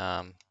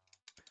 Um,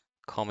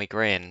 Call me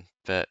green,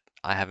 but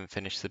I haven't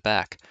finished the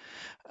back.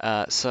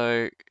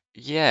 So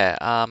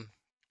yeah,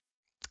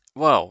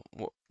 well,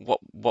 what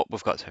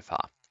we've got so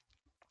far.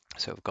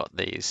 So we've got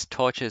these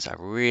torches. I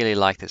really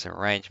like this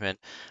arrangement.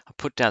 I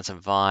put down some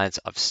vines.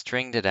 I've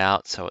stringed it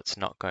out so it's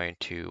not going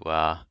to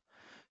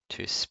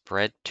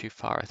spread too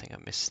far. I think I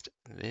missed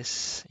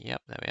this.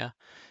 Yep, there we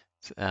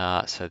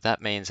are. So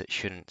that means it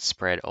shouldn't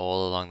spread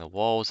all along the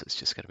walls. It's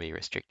just going to be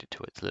restricted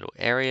to its little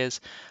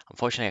areas.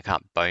 Unfortunately, I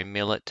can't bone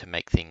meal it to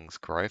make things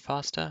grow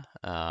faster.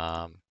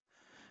 All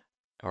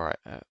right,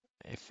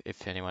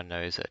 if anyone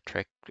knows a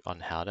trick on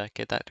how to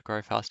get that to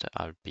grow faster,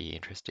 I would be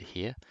interested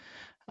here.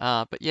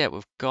 But yeah,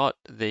 we've got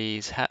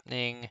these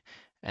happening,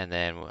 and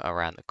then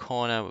around the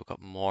corner, we've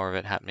got more of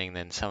it happening.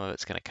 Then some of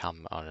it's going to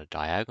come on a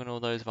diagonal,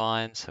 those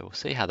vines. So we'll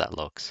see how that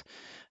looks.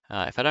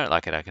 If I don't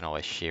like it, I can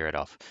always shear it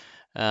off.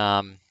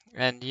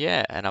 And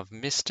yeah, and I've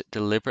missed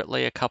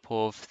deliberately a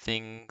couple of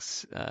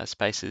things,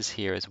 spaces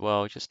here as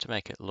well, just to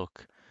make it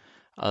look,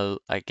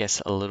 I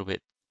guess, a little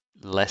bit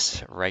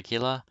less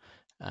regular.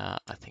 I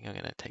think I'm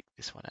going to take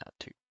this one out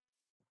too.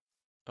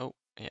 Oh,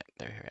 yeah,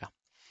 there we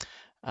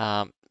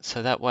are.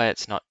 So that way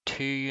it's not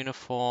too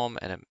uniform,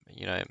 and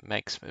it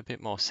makes a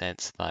bit more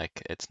sense.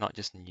 Like it's not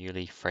just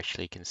newly,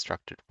 freshly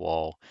constructed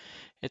wall.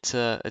 It's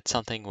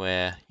something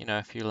where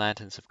a few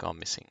lanterns have gone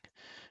missing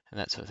and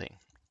that sort of thing.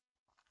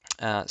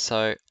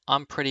 So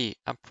I'm pretty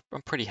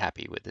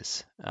happy with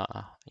this.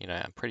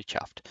 I'm pretty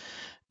chuffed.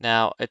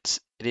 Now it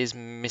is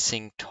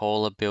missing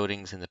taller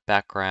buildings in the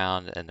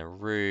background and the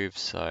roof.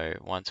 So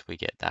once we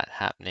get that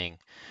happening,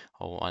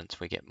 or once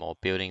we get more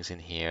buildings in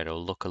here,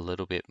 it'll look a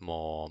little bit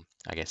more,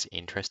 I guess,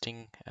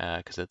 interesting.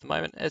 Because at the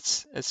moment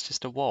it's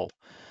just a wall.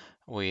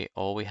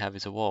 All we have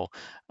is a wall.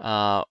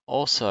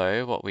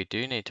 Also, what we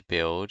do need to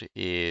build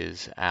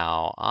is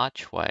our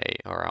archway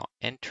or our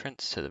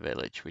entrance to the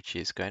village, which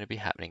is going to be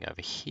happening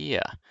over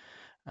here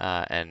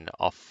and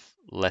off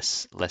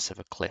less of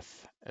a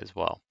cliff as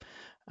well.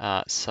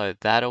 So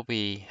that'll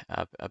be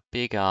a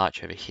big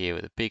arch over here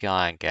with a big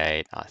iron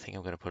gate. I think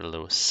I'm going to put a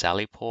little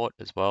sally port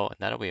as well, and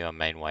that'll be our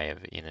main way of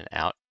in and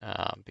out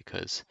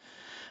because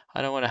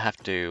I don't want to have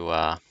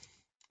to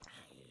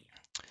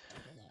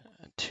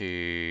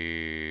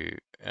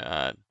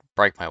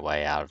break my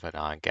way out of an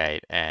iron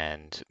gate,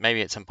 and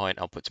maybe at some point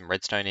I'll put some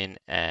redstone in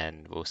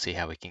and we'll see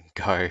how we can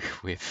go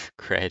with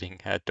creating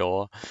a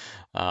door.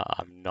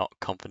 I'm not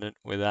confident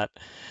with that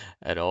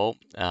at all.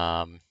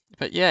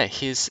 But yeah,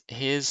 here's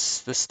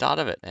the start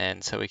of it,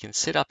 and so we can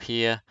sit up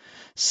here,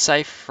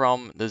 safe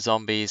from the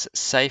zombies,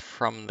 safe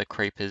from the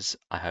creepers.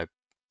 I hope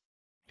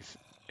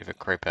if a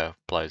creeper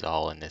blows a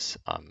hole in this,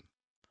 I'm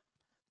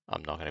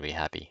not going to be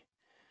happy.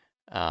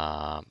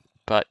 Um,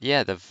 but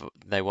yeah,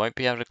 they won't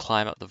be able to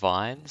climb up the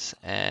vines,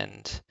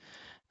 and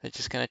they're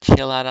just going to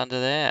chill out under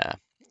there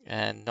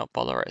and not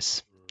bother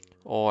us,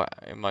 or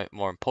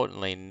more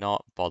importantly,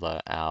 not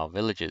bother our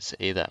villagers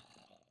either.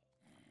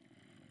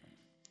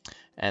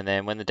 And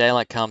then when the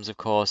daylight comes, of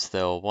course,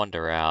 they'll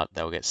wander out,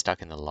 they'll get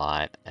stuck in the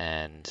light,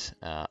 and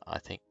I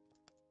think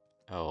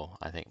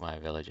my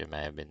villager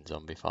may have been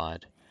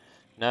zombified.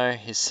 No,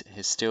 he's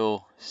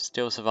still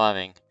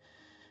surviving.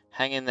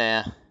 Hang in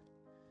there.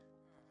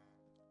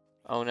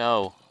 Oh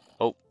no.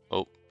 Oh,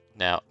 oh.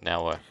 Now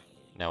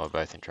we're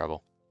both in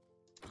trouble.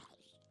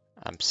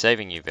 I'm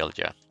saving you,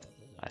 villager.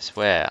 I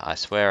swear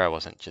I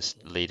wasn't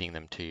just leading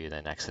them to you,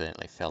 then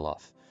accidentally fell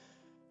off.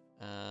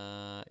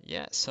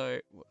 Yeah, so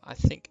I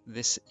think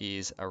this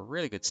is a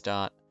really good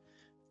start,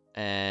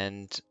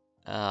 and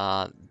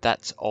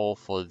that's all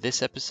for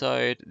this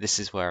episode. This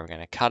is where I'm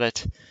going to cut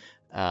it,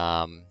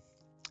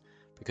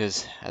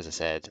 because, as I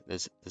said,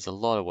 there's a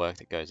lot of work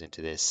that goes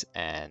into this,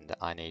 and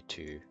I need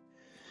to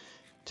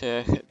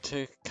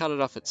cut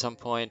it off at some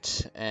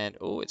point. And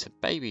oh, it's a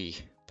baby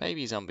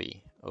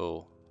zombie.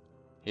 Oh,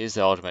 here's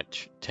the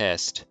ultimate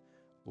test.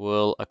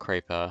 Will a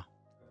creeper?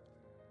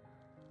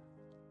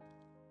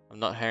 I'm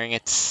not hearing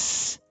it.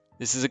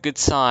 This is a good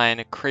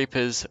sign.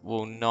 Creepers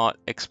will not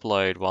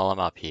explode while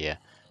I'm up here.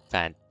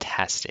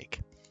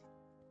 Fantastic.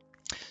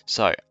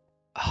 So,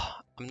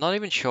 I'm not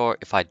even sure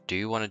if I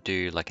do want to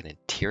do like an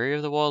interior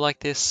of the wall like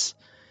this.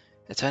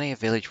 It's only a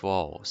village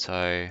wall,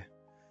 so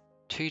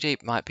 2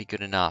 deep might be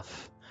good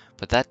enough.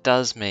 But that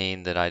does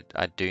mean that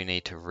I do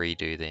need to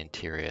redo the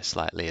interior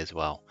slightly as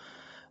well.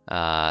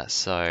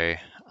 So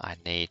I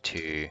need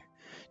to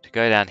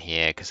go down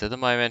here, because at the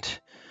moment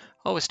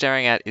all we're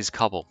staring at is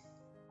cobble.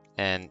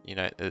 And you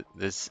know,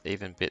 there's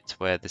even bits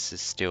where this is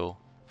still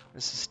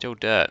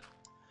dirt,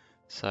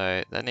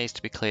 so that needs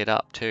to be cleared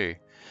up too.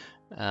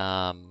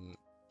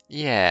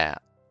 Yeah,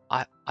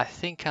 I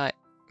think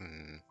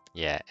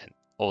yeah, and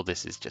all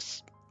this is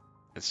just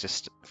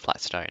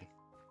flat stone.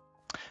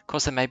 Of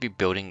course, there may be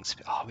buildings.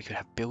 Oh, we could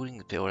have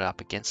buildings built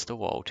up against the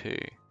wall too.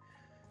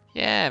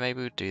 Yeah,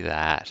 maybe we'll do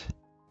that.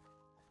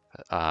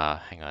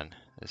 Hang on.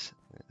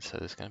 So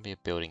there's going to be a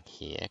building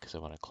here because I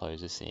want to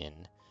close this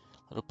in.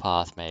 Little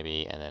path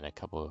maybe, and then a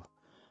couple of,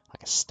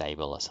 like a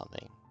stable or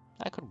something.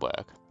 That could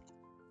work.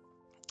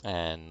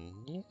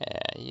 And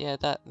yeah,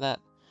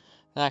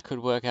 that could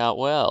work out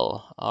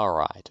well. All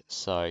right,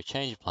 so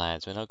change of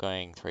plans. We're not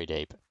going 3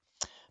 deep,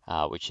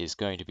 which is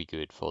going to be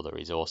good for the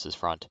resources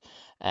front.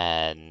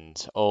 And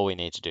all we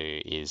need to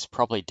do is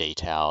properly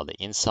detail the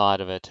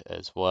inside of it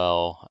as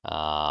well,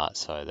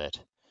 so that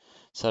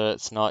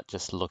it's not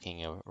just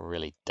looking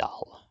really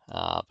dull.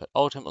 But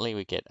ultimately,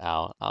 we get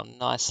our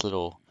nice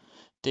little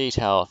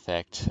detail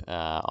effect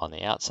on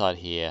the outside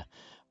here,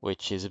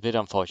 which is a bit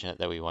unfortunate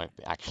that we won't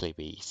actually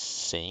be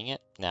seeing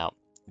it. Now,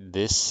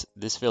 this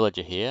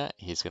villager here,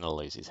 he's going to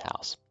lose his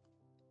house.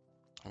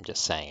 I'm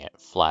just saying it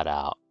flat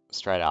out,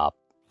 straight up.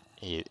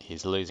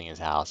 He's losing his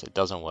house. It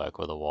doesn't work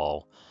with a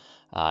wall.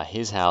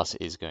 His house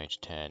is going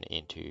to turn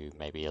into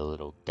maybe a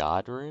little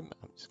guard room.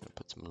 I'm just going to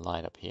put some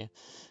light up here,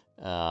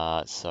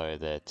 so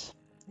that,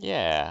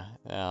 yeah,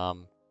 a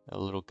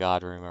little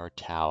guard room or a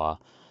tower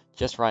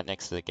just right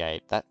next to the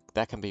gate.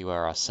 That can be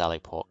where our sally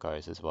port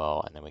goes as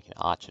well, and then we can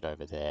arch it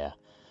over there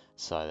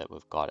so that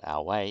we've got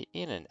our way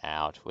in and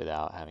out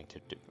without having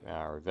to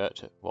revert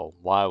to, well,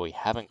 why we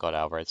haven't got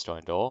our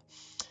redstone door.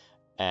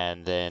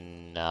 And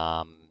then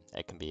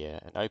it can be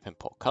an open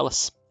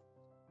portcullis.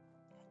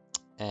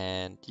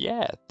 And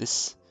yeah,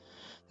 this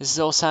is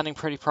all sounding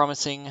pretty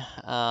promising,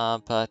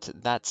 but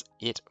that's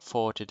it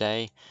for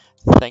today.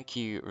 Thank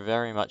you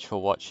very much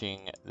for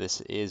watching. This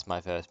is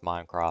my first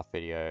Minecraft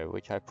video,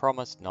 which I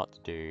promised not to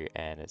do,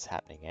 and it's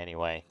happening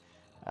anyway.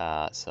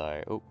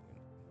 So,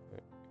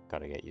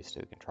 gotta get used to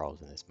the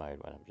controls in this mode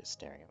when I'm just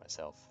staring at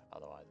myself.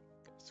 Otherwise,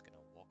 I'm just gonna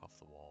walk off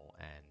the wall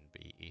and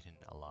be eaten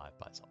alive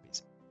by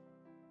zombies.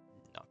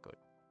 Not good.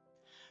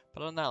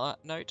 But on that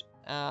note,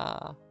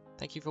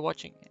 thank you for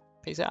watching.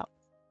 Peace out.